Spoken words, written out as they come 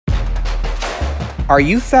Are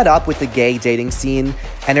you fed up with the gay dating scene?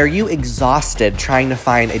 And are you exhausted trying to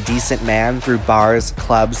find a decent man through bars,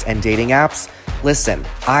 clubs, and dating apps? Listen,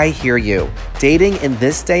 I hear you. Dating in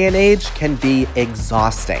this day and age can be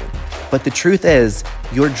exhausting. But the truth is,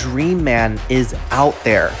 your dream man is out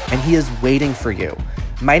there and he is waiting for you.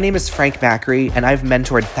 My name is Frank Macri, and I've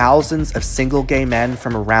mentored thousands of single gay men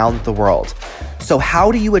from around the world. So how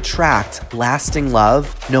do you attract lasting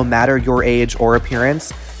love, no matter your age or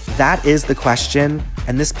appearance? That is the question,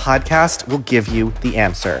 and this podcast will give you the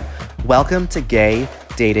answer. Welcome to Gay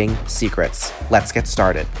Dating Secrets. Let's get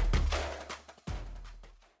started.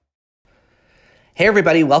 Hey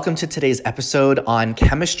everybody, welcome to today's episode on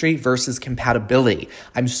chemistry versus compatibility.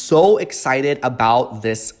 I'm so excited about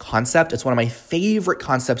this concept. It's one of my favorite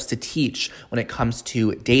concepts to teach when it comes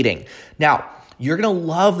to dating. Now, you're going to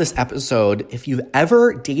love this episode if you've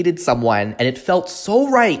ever dated someone and it felt so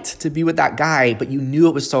right to be with that guy, but you knew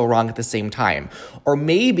it was so wrong at the same time. Or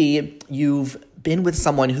maybe you've been with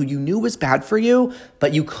someone who you knew was bad for you,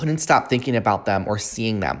 but you couldn't stop thinking about them or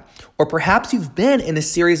seeing them. Or perhaps you've been in a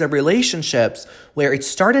series of relationships where it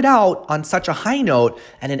started out on such a high note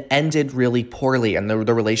and it ended really poorly and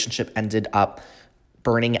the relationship ended up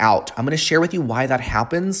burning out. I'm going to share with you why that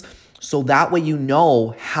happens, so that way you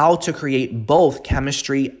know how to create both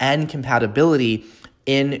chemistry and compatibility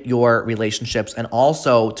in your relationships, and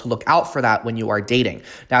also to look out for that when you are dating.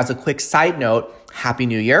 Now, as a quick side note, Happy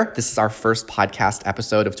New Year. This is our first podcast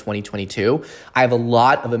episode of 2022. I have a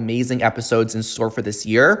lot of amazing episodes in store for this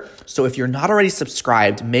year. So if you're not already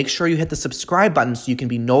subscribed, make sure you hit the subscribe button so you can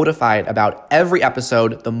be notified about every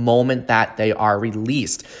episode the moment that they are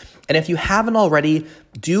released. And if you haven't already,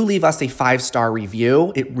 do leave us a 5-star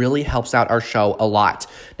review. It really helps out our show a lot.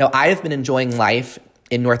 Now, I have been enjoying life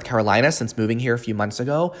in North Carolina since moving here a few months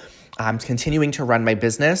ago. I'm continuing to run my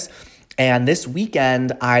business. And this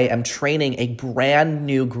weekend, I am training a brand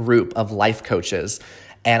new group of life coaches.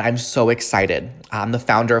 And I'm so excited. I'm the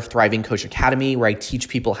founder of Thriving Coach Academy, where I teach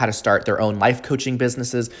people how to start their own life coaching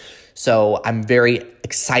businesses. So I'm very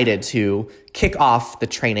excited to kick off the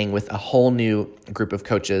training with a whole new group of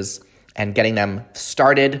coaches and getting them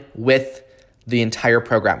started with the entire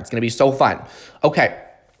program. It's going to be so fun. Okay,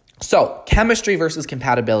 so chemistry versus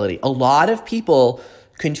compatibility. A lot of people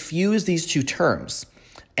confuse these two terms.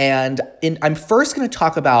 And I'm first going to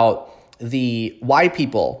talk about why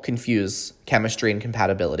people confuse chemistry and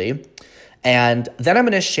compatibility. And then I'm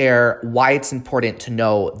going to share why it's important to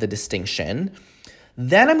know the distinction.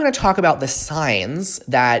 Then I'm going to talk about the signs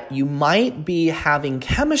that you might be having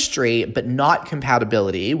chemistry but not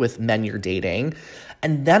compatibility with men you're dating.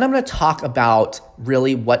 And then I'm going to talk about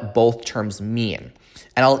really what both terms mean.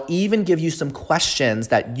 And I'll even give you some questions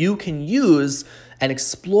that you can use and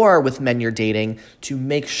explore with men you're dating to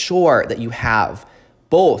make sure that you have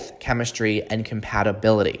both chemistry and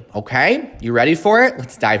compatibility. Okay? You ready for it?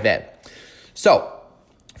 Let's dive in. So,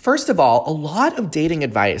 first of all, a lot of dating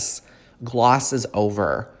advice glosses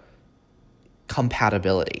over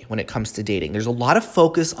compatibility when it comes to dating. There's a lot of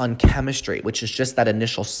focus on chemistry, which is just that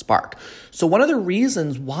initial spark. So one of the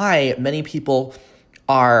reasons why many people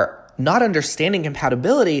are not understanding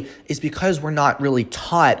compatibility is because we're not really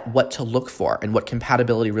taught what to look for and what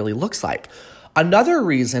compatibility really looks like. Another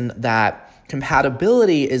reason that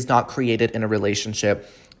compatibility is not created in a relationship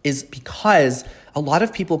is because a lot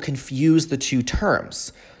of people confuse the two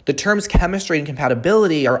terms. The terms chemistry and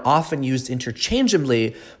compatibility are often used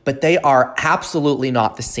interchangeably, but they are absolutely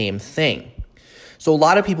not the same thing. So a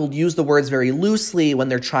lot of people use the words very loosely when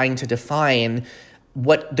they're trying to define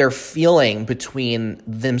what they're feeling between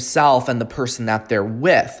themselves and the person that they're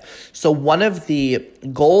with. So one of the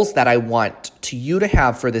goals that I want you to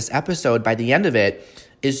have for this episode by the end of it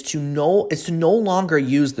is to no longer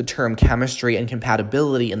use the term chemistry and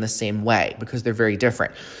compatibility in the same way, because they're very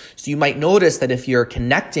different. So you might notice that if you're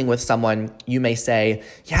connecting with someone, you may say,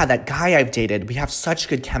 yeah, that guy I've dated, we have such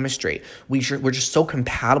good chemistry. We're just so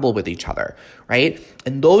compatible with each other, right?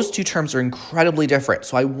 And those two terms are incredibly different.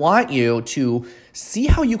 So I want you to see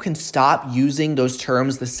how you can stop using those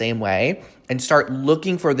terms the same way and start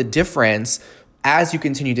looking for the difference as you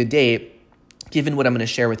continue to date, given what I'm going to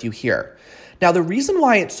share with you here. Now, the reason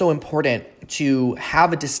why it's so important to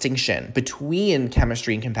have a distinction between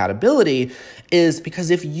chemistry and compatibility is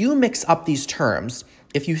because if you mix up these terms,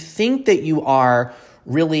 if you think that you are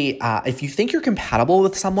really, if you think you're compatible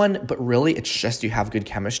with someone, but really it's just you have good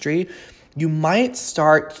chemistry, you might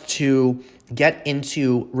start to get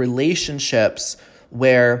into relationships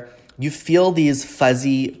where you feel these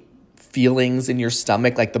fuzzy feelings in your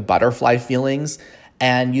stomach, like the butterfly feelings,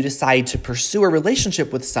 and you decide to pursue a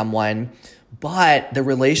relationship with someone, but the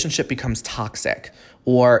relationship becomes toxic,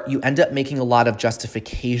 or you end up making a lot of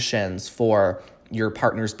justifications for your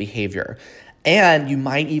partner's behavior. And you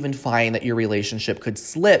might even find that your relationship could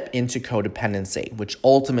slip into codependency, which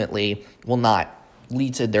ultimately will not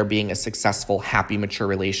lead to there being a successful, happy, mature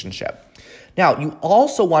relationship. Now, you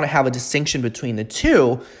also want to have a distinction between the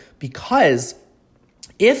two, because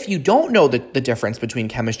if you don't know the difference between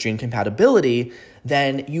chemistry and compatibility,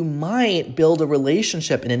 then you might build a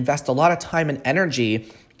relationship and invest a lot of time and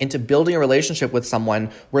energy into building a relationship with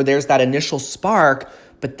someone where there's that initial spark,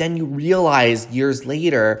 but then you realize years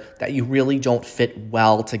later that you really don't fit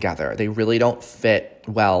well together. They really don't fit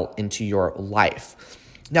well into your life.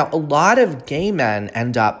 Now, a lot of gay men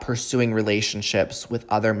end up pursuing relationships with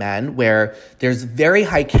other men where there's very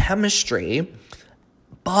high chemistry,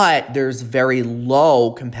 but there's very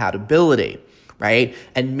low compatibility, right?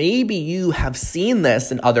 And maybe you have seen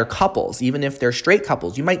this in other couples, even if they're straight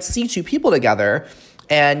couples. You might see two people together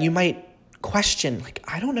and you might question, like,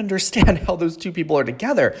 I don't understand how those two people are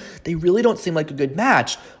together. They really don't seem like a good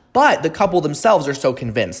match. But the couple themselves are so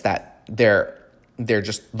convinced that they're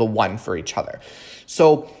just the one for each other.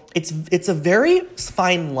 So it's a very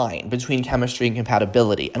fine line between chemistry and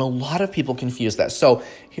compatibility, and a lot of people confuse this. So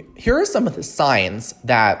here are some of the signs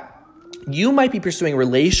that you might be pursuing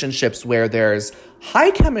relationships where there's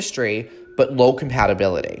high chemistry but low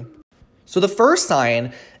compatibility. So the first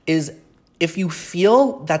sign is if you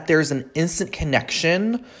feel that there's an instant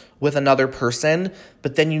connection with another person,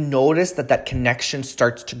 but then you notice that connection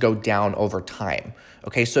starts to go down over time.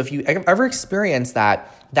 Okay, so if you ever experience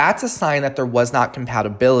that, that's a sign that there was not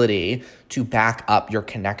compatibility to back up your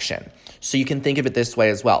connection. So you can think of it this way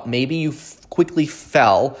as well. Maybe you quickly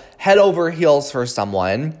fell head over heels for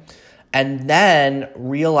someone and then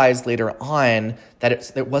realized later on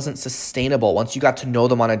that it wasn't sustainable. Once you got to know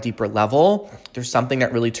them on a deeper level, there's something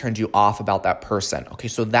that really turned you off about that person. Okay,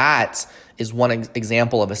 so that is one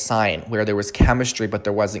example of a sign where there was chemistry, but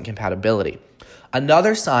there wasn't compatibility.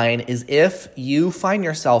 Another sign is if you find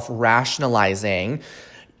yourself rationalizing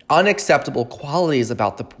unacceptable qualities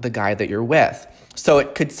about the guy that you're with. So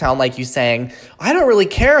it could sound like you saying, I don't really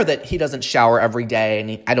care that he doesn't shower every day,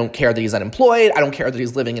 and I don't care that he's unemployed. I don't care that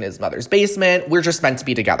he's living in his mother's basement. We're just meant to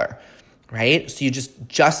be together, right? So you just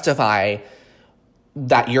justify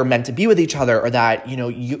that you're meant to be with each other, or that,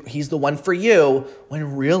 he's the one for you,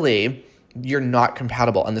 when really you're not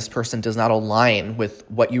compatible and this person does not align with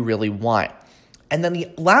what you really want. And then the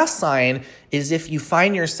last sign is if you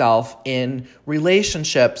find yourself in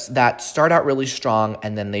relationships that start out really strong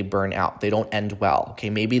and then they burn out. They don't end well. Okay,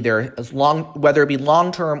 maybe they're whether it be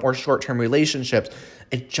long-term or short-term relationships,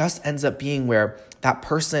 it just ends up being where that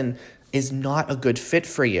person is not a good fit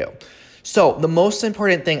for you. So the most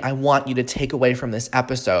important thing I want you to take away from this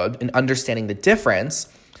episode in understanding the difference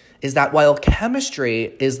is that while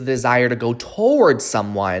chemistry is the desire to go towards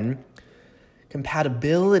someone,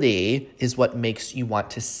 compatibility is what makes you want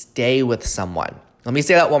to stay with someone. Let me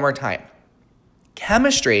say that one more time.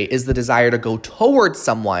 Chemistry is the desire to go towards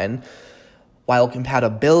someone, while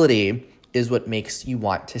compatibility is what makes you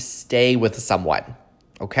want to stay with someone.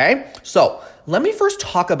 Okay? So let me first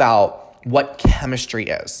talk about what chemistry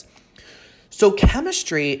is. So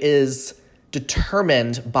chemistry is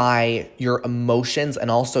determined by your emotions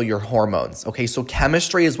and also your hormones. Okay, so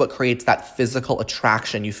chemistry is what creates that physical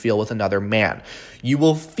attraction you feel with another man. You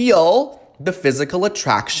will feel the physical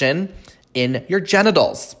attraction in your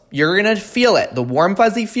genitals. You're gonna feel it, the warm,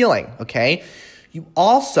 fuzzy feeling, okay? You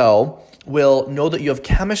also will know that you have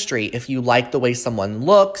chemistry if you like the way someone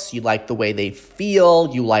looks, you like the way they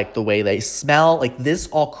feel, you like the way they smell. Like, this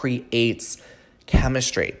all creates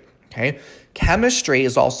chemistry, okay? Chemistry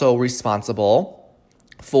is also responsible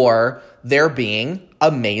for there being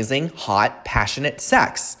amazing, hot, passionate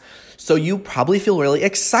sex. So you probably feel really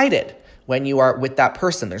excited when you are with that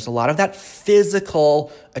person. There's a lot of that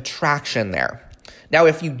physical attraction there. Now,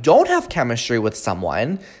 if you don't have chemistry with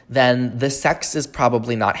someone, then the sex is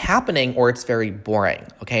probably not happening, or it's very boring,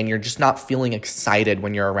 okay? And you're just not feeling excited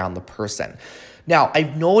when you're around the person. Now,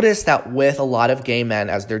 I've noticed that with a lot of gay men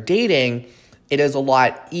as they're dating, it is a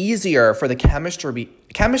lot easier for the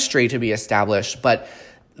chemistry to be established, but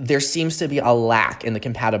there seems to be a lack in the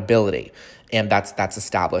compatibility, and that's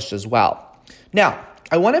established as well. Now,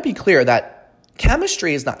 I want to be clear that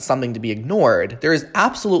chemistry is not something to be ignored. There is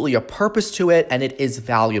absolutely a purpose to it, and it is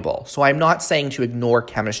valuable. So I'm not saying to ignore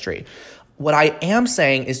chemistry. What I am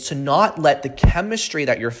saying is to not let the chemistry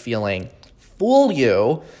that you're feeling fool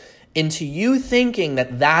you into you thinking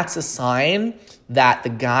that that's a sign that the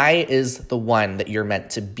guy is the one that you're meant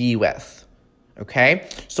to be with, okay?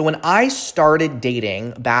 So when I started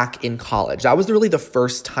dating back in college, that was really the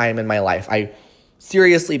first time in my life I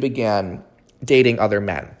seriously began dating other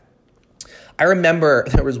men. I remember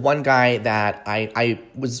there was one guy that I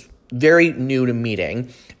was very new to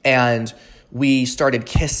meeting, and we started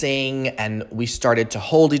kissing and we started to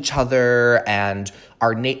hold each other, and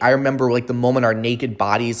I remember like the moment our naked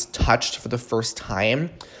bodies touched for the first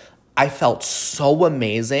time, I felt so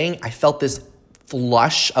amazing. I felt this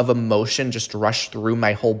flush of emotion just rush through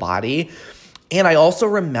my whole body. And I also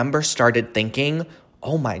remember started thinking,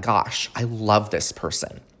 oh my gosh, I love this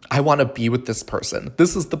person. I want to be with this person.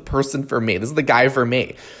 This is the person for me. This is the guy for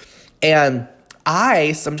me. And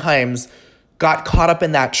I sometimes got caught up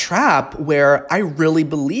in that trap where I really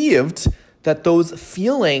believed that those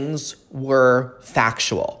feelings were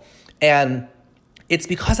factual. And it's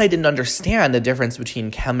because I didn't understand the difference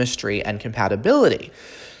between chemistry and compatibility.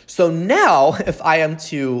 So now, if I am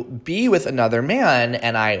to be with another man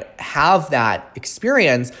and I have that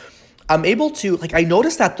experience, I'm able to, I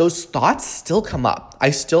notice that those thoughts still come up.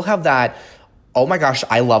 I still have that, oh my gosh,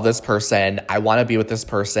 I love this person. I want to be with this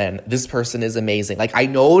person. This person is amazing. I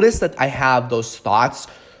notice that I have those thoughts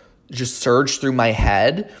just surge through my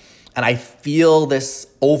head, and I feel this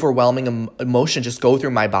overwhelming emotion just go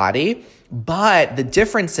through my body. But the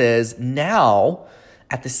difference is now,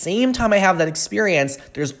 at the same time I have that experience,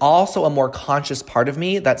 there's also a more conscious part of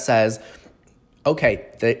me that says, okay,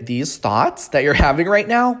 these thoughts that you're having right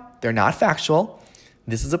now, they're not factual.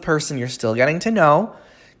 This is a person you're still getting to know.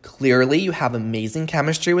 Clearly, you have amazing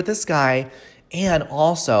chemistry with this guy. And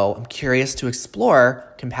also, I'm curious to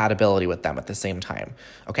explore compatibility with them at the same time.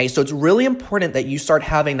 Okay, so it's really important that you start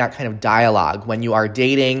having that kind of dialogue when you are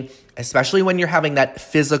dating, especially when you're having that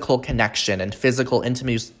physical connection and physical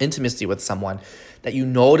intimacy with someone, that you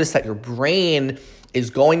notice that your brain is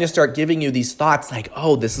going to start giving you these thoughts like,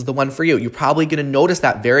 oh, this is the one for you. You're probably going to notice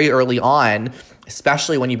that very early on,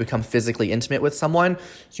 especially when you become physically intimate with someone.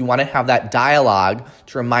 So you want to have that dialogue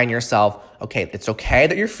to remind yourself, okay, it's okay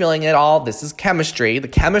that you're feeling it all. This is chemistry. The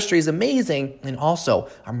chemistry is amazing. And also,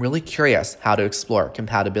 I'm really curious how to explore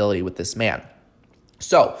compatibility with this man.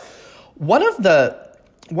 So one of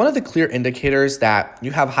the clear indicators that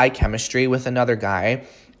you have high chemistry with another guy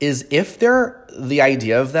is if the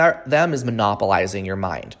idea of them is monopolizing your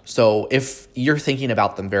mind. So if you're thinking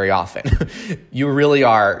about them very often, you really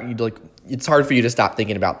are, it's hard for you to stop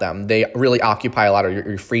thinking about them. They really occupy a lot of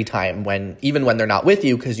your free time even when they're not with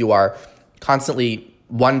you, because you are constantly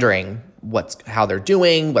wondering how they're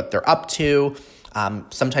doing, what they're up to.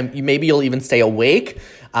 Sometimes maybe you'll even stay awake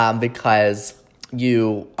because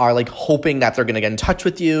you are hoping that they're going to get in touch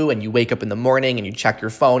with you, and you wake up in the morning and you check your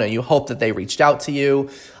phone and you hope that they reached out to you.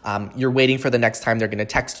 You're waiting for the next time they're going to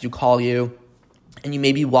text you, call you, and you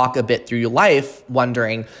maybe walk a bit through your life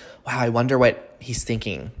wondering, wow, I wonder what he's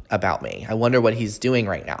thinking about me. I wonder what he's doing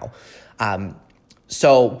right now.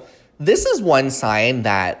 So this is one sign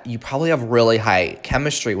that you probably have really high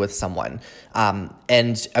chemistry with someone.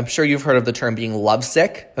 And I'm sure you've heard of the term being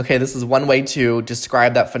lovesick. Okay, this is one way to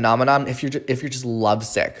describe that phenomenon if you're just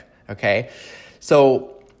lovesick, okay?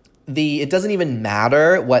 So it doesn't even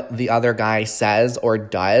matter what the other guy says or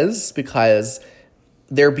does, because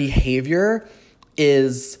their behavior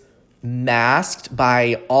is masked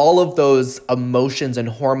by all of those emotions and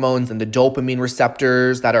hormones and the dopamine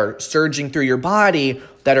receptors that are surging through your body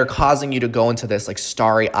that are causing you to go into this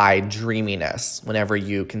starry-eyed dreaminess whenever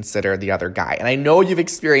you consider the other guy. And I know you've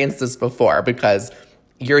experienced this before because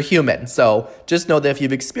you're human. So just know that if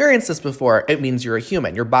you've experienced this before, it means you're a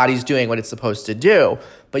human. Your body's doing what it's supposed to do.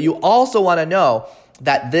 But you also want to know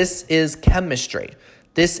that this is chemistry.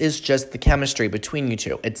 This is just the chemistry between you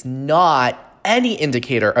two. It's not any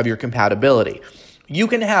indicator of your compatibility. You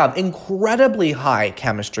can have incredibly high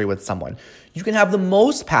chemistry with someone. You can have the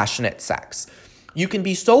most passionate sex. You can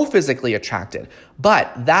be so physically attracted,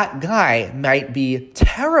 but that guy might be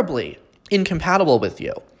terribly incompatible with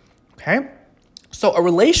you, okay? So a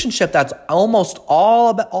relationship that's almost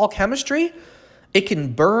all chemistry, it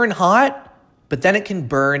can burn hot, but then it can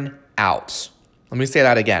burn out. Let me say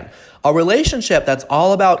that again. A relationship that's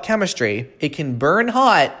all about chemistry, it can burn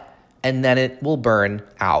hot, and then it will burn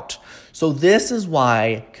out. So this is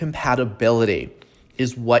why compatibility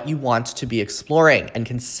is what you want to be exploring and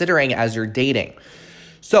considering as you're dating.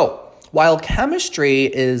 So while chemistry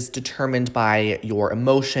is determined by your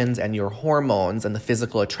emotions and your hormones and the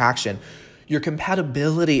physical attraction, your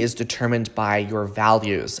compatibility is determined by your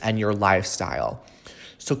values and your lifestyle.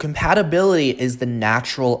 So compatibility is the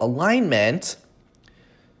natural alignment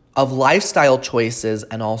of lifestyle choices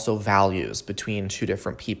and also values between two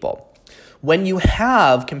different people. When you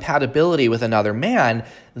have compatibility with another man,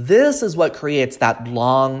 this is what creates that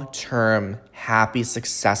long-term, happy,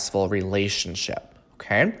 successful relationship,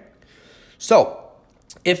 okay? So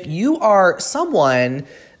If you are someone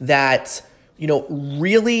that,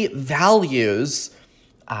 really values,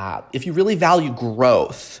 if you really value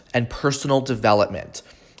growth and personal development,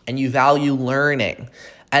 and you value learning,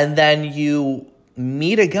 and then you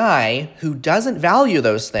meet a guy who doesn't value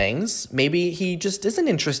those things, maybe he just isn't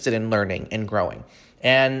interested in learning and growing,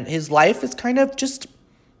 and his life is kind of just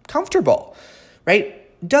comfortable, right?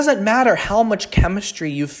 Doesn't matter how much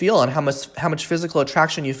chemistry you feel and how much physical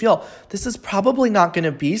attraction you feel. This is probably not going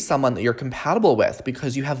to be someone that you're compatible with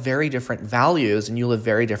because you have very different values and you live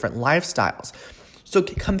very different lifestyles. So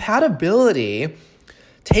compatibility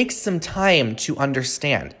takes some time to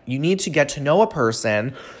understand. You need to get to know a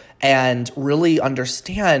person and really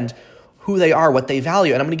understand who they are, what they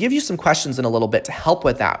value. And I'm going to give you some questions in a little bit to help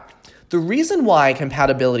with that. The reason why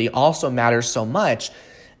compatibility also matters so much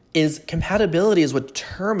is compatibility is what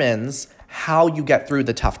determines how you get through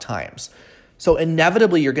the tough times. So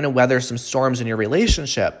inevitably, you're going to weather some storms in your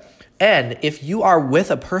relationship. And if you are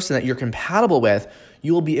with a person that you're compatible with,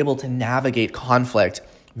 you will be able to navigate conflict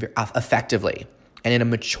effectively and in a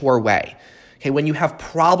mature way. Okay, when you have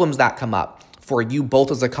problems that come up for you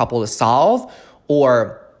both as a couple to solve,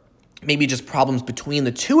 or maybe just problems between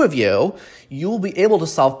the two of you, you will be able to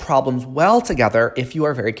solve problems well together if you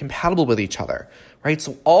are very compatible with each other, right?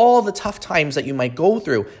 So all the tough times that you might go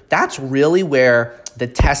through, that's really where the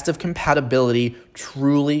test of compatibility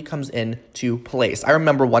truly comes into place. I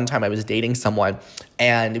remember one time I was dating someone,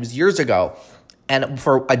 and it was years ago, and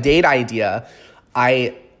for a date idea,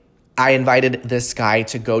 I invited this guy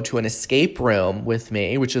to go to an escape room with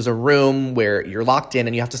me, which is a room where you're locked in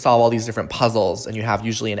and you have to solve all these different puzzles, and you have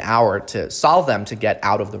usually an hour to solve them to get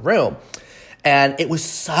out of the room. And it was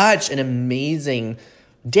such an amazing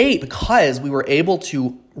date because we were able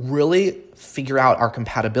to really figure out our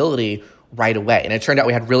compatibility right away. And it turned out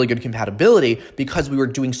we had really good compatibility because we were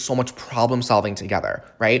doing so much problem solving together,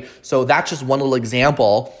 right? So that's just one little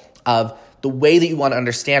example of the way that you want to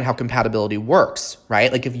understand how compatibility works,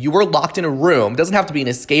 right? Like if you were locked in a room, it doesn't have to be an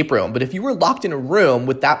escape room, but if you were locked in a room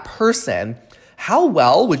with that person, how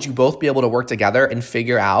well would you both be able to work together and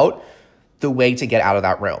figure out the way to get out of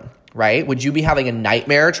that room, right? Would you be having a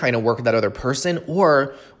nightmare trying to work with that other person,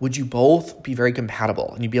 or would you both be very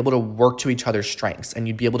compatible and you'd be able to work to each other's strengths and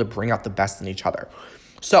you'd be able to bring out the best in each other?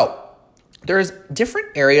 So there's different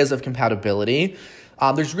areas of compatibility.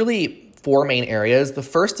 There's really 4 main areas. The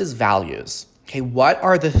first is values. Okay, what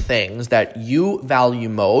are the things that you value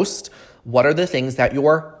most? What are the things that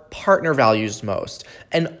your partner values most?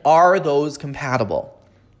 And are those compatible?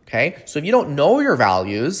 Okay, so if you don't know your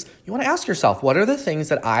values, you want to ask yourself, what are the things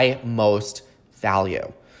that I most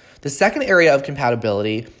value? The second area of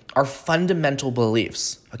compatibility are fundamental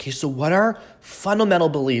beliefs. Okay, so what are fundamental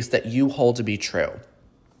beliefs that you hold to be true?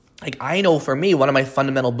 Like I know for me, one of my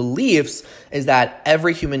fundamental beliefs is that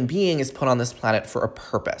every human being is put on this planet for a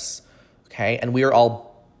purpose, okay? And we are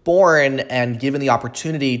all born and given the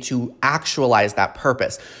opportunity to actualize that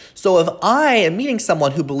purpose. So if I am meeting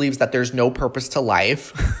someone who believes that there's no purpose to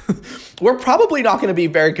life, we're probably not going to be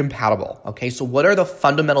very compatible, okay? So what are the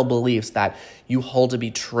fundamental beliefs that you hold to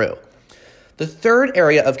be true? The third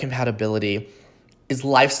area of compatibility is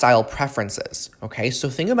lifestyle preferences, okay? So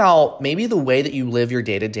think about maybe the way that you live your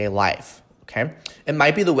day-to-day life, okay? It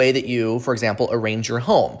might be the way that you, for example, arrange your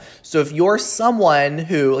home. So if you're someone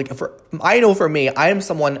who, I know for me, I'm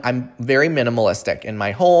very minimalistic in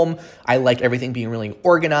my home. I like everything being really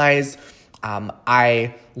organized.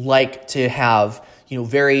 I like to have,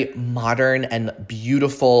 very modern and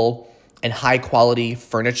beautiful and high quality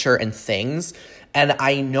furniture and things. And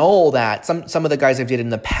I know that some of the guys I've dated in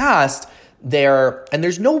the past,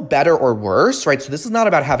 there's no better or worse, right? So this is not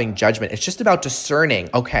about having judgment. It's just about discerning,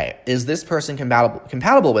 okay, is this person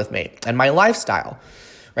compatible with me and my lifestyle,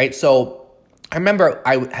 right? So I remember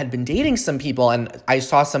I had been dating some people, and I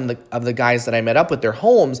saw some of the guys that I met up with, their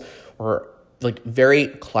homes were very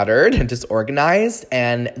cluttered and disorganized,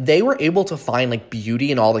 and they were able to find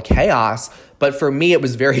beauty in all the chaos. But for me, it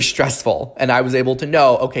was very stressful, and I was able to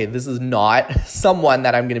know, okay, this is not someone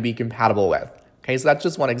that I'm going to be compatible with. Okay, so that's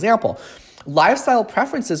just one example. Lifestyle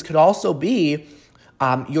preferences could also be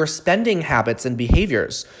your spending habits and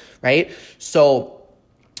behaviors, right? So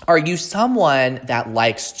are you someone that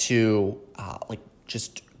likes to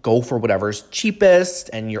just go for whatever's cheapest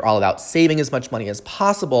and you're all about saving as much money as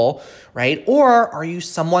possible, right? Or are you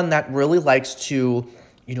someone that really likes to,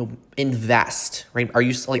 invest, right? Are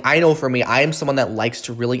you I know for me, I am someone that likes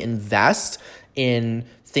to really invest in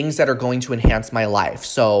things that are going to enhance my life.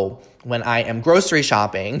 So when I am grocery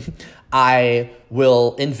shopping, I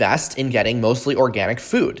will invest in getting mostly organic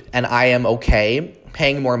food. And I am okay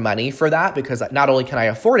paying more money for that because not only can I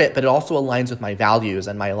afford it, but it also aligns with my values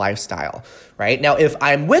and my lifestyle, right? Now, if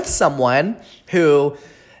I'm with someone who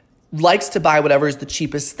likes to buy whatever is the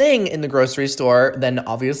cheapest thing in the grocery store, then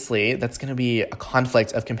obviously that's going to be a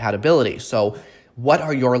conflict of compatibility. So what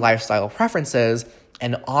are your lifestyle preferences?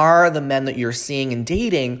 And are the men that you're seeing and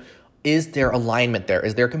dating, is there alignment there?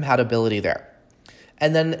 Is there compatibility there?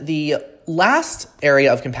 And then the last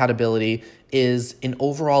area of compatibility is an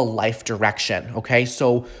overall life direction, okay?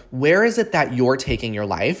 So where is it that you're taking your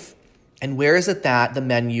life? And where is it that the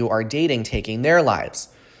men you are dating taking their lives?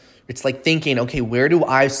 It's like thinking, okay, where do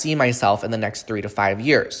I see myself in the next 3 to 5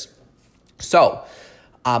 years? So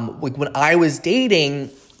when I was dating,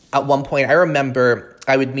 at one point, I remember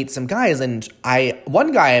I would meet some guys, and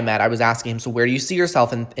one guy I met, I was asking him, so where do you see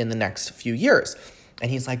yourself in the next few years? And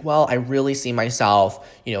he's like, well, I really see myself,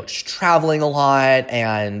 just traveling a lot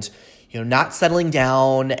and, not settling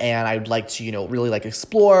down. And I'd like to, really like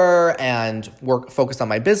explore and focus on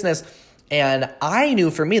my business. And I knew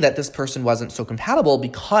for me that this person wasn't so compatible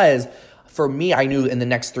because for me, I knew in the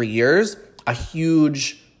next 3 years, a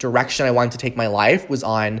huge direction I wanted to take my life was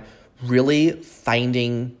on really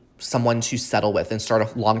finding someone to settle with and start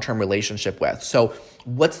a long-term relationship with. So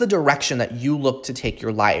what's the direction that you look to take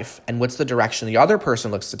your life? And what's the direction the other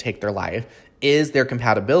person looks to take their life? Is there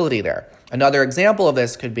compatibility there? Another example of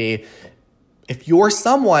this could be if you're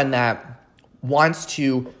someone that wants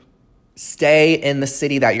to stay in the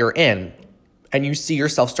city that you're in and you see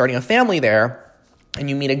yourself starting a family there, and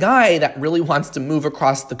you meet a guy that really wants to move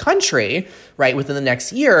across the country, right, within the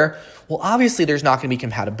next year, well, obviously there's not going to be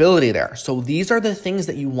compatibility there. So these are the things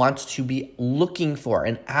that you want to be looking for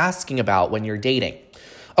and asking about when you're dating.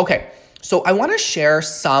 Okay, so I want to share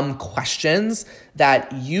some questions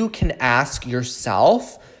that you can ask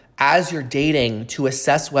yourself as you're dating to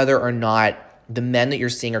assess whether or not the men that you're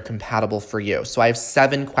seeing are compatible for you. So I have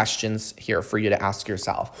 7 questions here for you to ask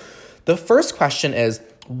yourself. The first question is,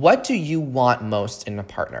 what do you want most in a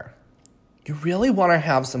partner? You really want to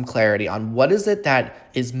have some clarity on what is it that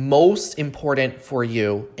is most important for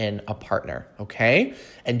you in a partner, okay?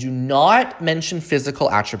 And do not mention physical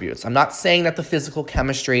attributes. I'm not saying that the physical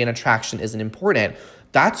chemistry and attraction isn't important.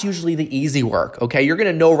 That's usually the easy work, okay? You're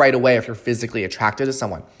going to know right away if you're physically attracted to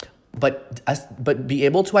someone. But be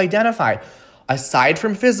able to identify, aside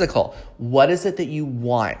from physical, what is it that you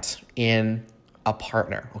want in a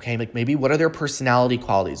partner, okay? Like maybe what are their personality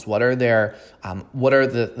qualities? What are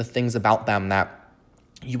the things about them that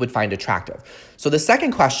you would find attractive? So the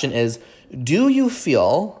second question is, do you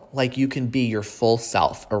feel like you can be your full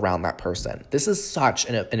self around that person? This is such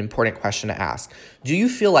an important question to ask. Do you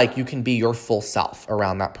feel like you can be your full self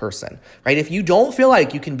around that person, right? If you don't feel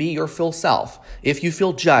like you can be your full self, if you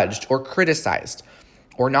feel judged or criticized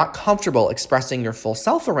or not comfortable expressing your full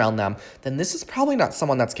self around them, then this is probably not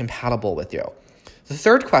someone that's compatible with you. The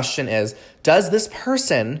third question is, does this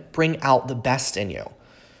person bring out the best in you?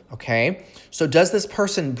 Okay, so does this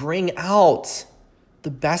person bring out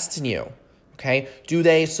the best in you? Okay, do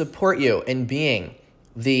they support you in being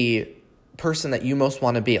the person that you most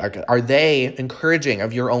want to be? Are they encouraging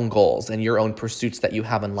of your own goals and your own pursuits that you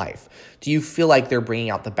have in life? Do you feel like they're bringing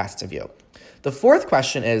out the best of you? The fourth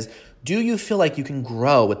question is, do you feel like you can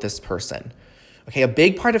grow with this person? Okay, a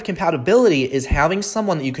big part of compatibility is having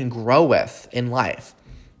someone that you can grow with in life.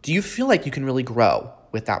 Do you feel like you can really grow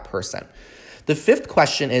with that person? The fifth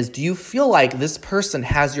question is, do you feel like this person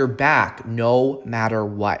has your back no matter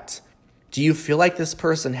what? Do you feel like this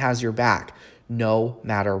person has your back no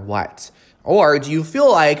matter what? Or do you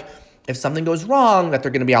feel like if something goes wrong that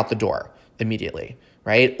they're going to be out the door immediately,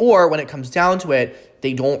 right? Or when it comes down to it,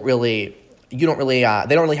 they don't really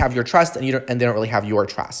have your trust and they don't really have your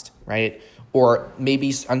trust, right? Or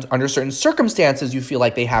maybe under certain circumstances, you feel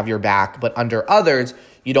like they have your back, but under others,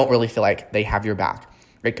 you don't really feel like they have your back.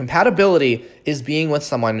 Right? Compatibility is being with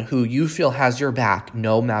someone who you feel has your back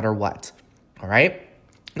no matter what. All right?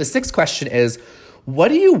 The sixth question is, what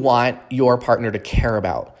do you want your partner to care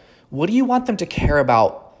about? What do you want them to care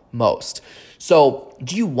about most? So,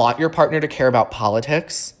 do you want your partner to care about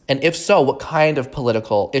politics? And if so, what kind of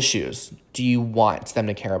political issues do you want them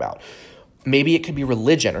to care about? Maybe it could be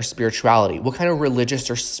religion or spirituality. What kind of religious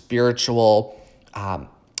or spiritual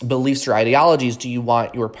beliefs or ideologies do you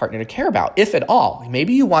want your partner to care about, if at all?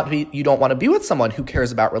 Maybe you don't want to be with someone who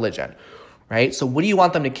cares about religion, right? So what do you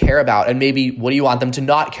want them to care about? And maybe what do you want them to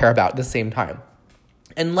not care about at the same time?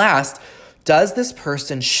 And last, does this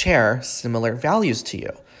person share similar values to you,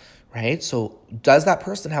 right? So does that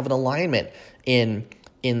person have an alignment in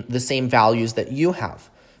in the same values that you have.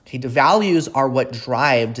 Okay, the values are what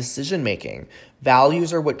drive decision making.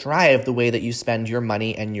 Values are what drive the way that you spend your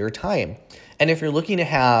money and your time. And if you're looking to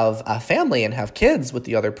have a family and have kids with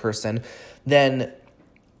the other person, then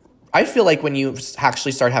I feel like when you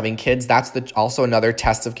actually start having kids, that's also another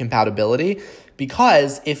test of compatibility,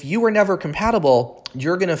 because if you were never compatible,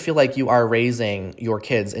 you're going to feel like you are raising your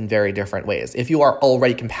kids in very different ways. If you are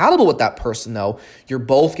already compatible with that person, though, you're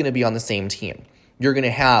both going to be on the same team. You're going to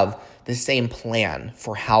have the same plan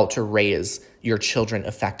for how to raise your children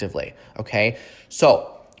effectively, okay?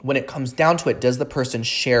 So when it comes down to it, does the person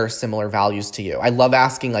share similar values to you? I love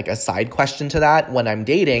asking like a side question to that. When I'm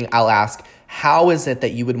dating, I'll ask, how is it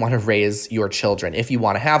that you would want to raise your children if you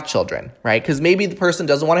want to have children, right? Because maybe the person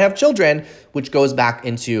doesn't want to have children, which goes back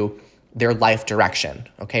into their life direction,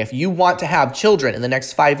 okay? If you want to have children in the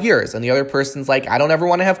next 5 years and the other person's like, I don't ever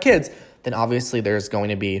want to have kids, then obviously there's going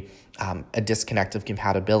to be a disconnect of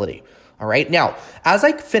compatibility. All right. Now, as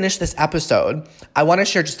I finish this episode, I want to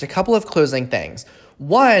share just a couple of closing things.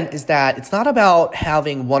 One is that it's not about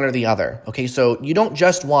having one or the other. Okay. So you don't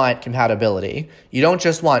just want compatibility. You don't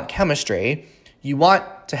just want chemistry. You want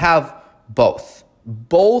to have both.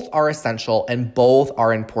 Both are essential and both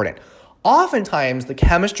are important. Oftentimes, the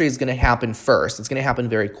chemistry is going to happen first. It's going to happen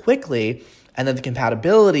very quickly. And then the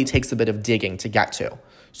compatibility takes a bit of digging to get to.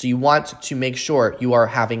 So you want to make sure you are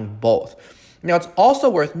having both. Now, it's also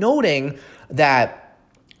worth noting that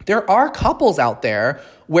there are couples out there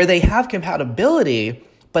where they have compatibility,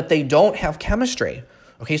 but they don't have chemistry.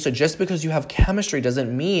 Okay, so just because you have chemistry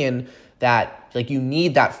doesn't mean that like you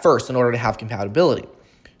need that first in order to have compatibility.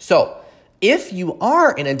 So if you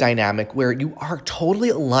are in a dynamic where you are totally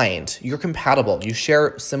aligned, you're compatible, you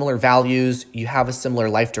share similar values, you have a similar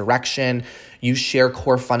life direction, you share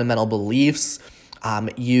core fundamental beliefs,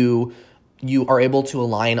 you are able to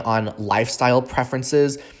align on lifestyle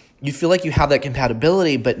preferences, you feel like you have that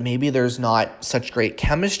compatibility, but maybe there's not such great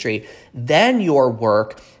chemistry, then your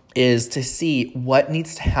work is to see what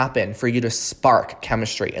needs to happen for you to spark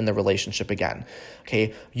chemistry in the relationship again.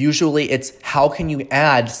 Okay, usually it's how can you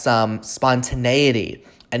add some spontaneity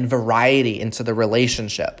and variety into the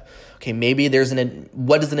relationship. Okay, maybe there's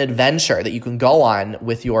what is an adventure that you can go on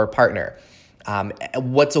with your partner?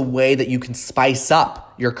 What's a way that you can spice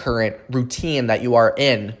up your current routine that you are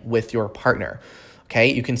in with your partner?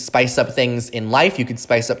 Okay, you can spice up things in life, you can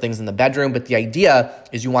spice up things in the bedroom, but the idea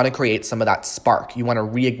is you want to create some of that spark. You want to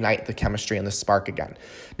reignite the chemistry and the spark again.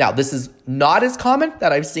 Now, this is not as common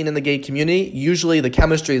that I've seen in the gay community. Usually the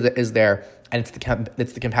chemistry that is there, and it's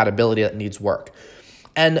the compatibility that needs work.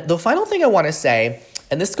 And the final thing I want to say,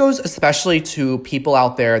 and this goes especially to people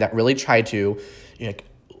out there that really try to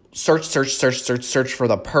search for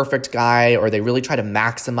the perfect guy, or they really try to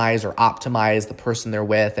maximize or optimize the person they're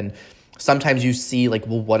with. And sometimes you see like,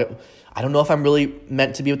 well, I don't know if I'm really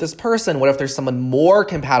meant to be with this person. What if there's someone more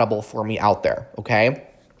compatible for me out there? Okay.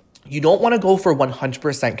 You don't want to go for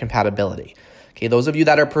 100% compatibility. Okay. Those of you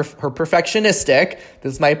that are perfectionistic,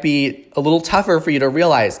 this might be a little tougher for you to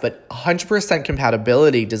realize, but 100%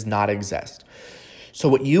 compatibility does not exist. So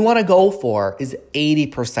what you want to go for is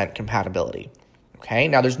 80% compatibility. Okay,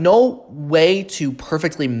 now there's no way to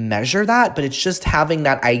perfectly measure that, but it's just having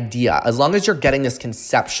that idea. As long as you're getting this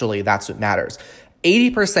conceptually, that's what matters.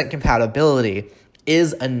 80% compatibility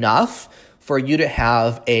is enough for you to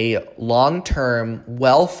have a long-term,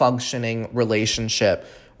 well-functioning relationship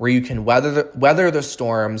where you can weather the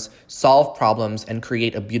storms, solve problems, and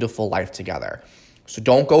create a beautiful life together. So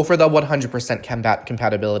don't go for the 100%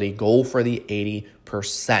 compatibility. Go for the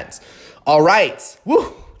 80%. All right.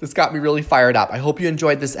 Woo! This got me really fired up. I hope you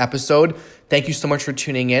enjoyed this episode. Thank you so much for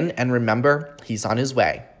tuning in. And remember, he's on his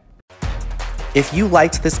way. If you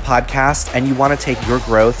liked this podcast and you want to take your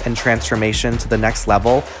growth and transformation to the next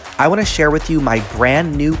level, I want to share with you my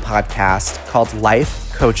brand new podcast called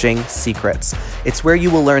Life Coaching Secrets. It's where you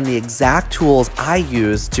will learn the exact tools I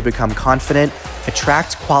use to become confident,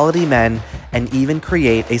 attract quality men, and even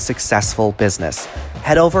create a successful business.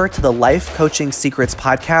 Head over to the Life Coaching Secrets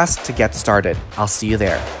podcast to get started. I'll see you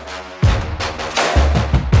there.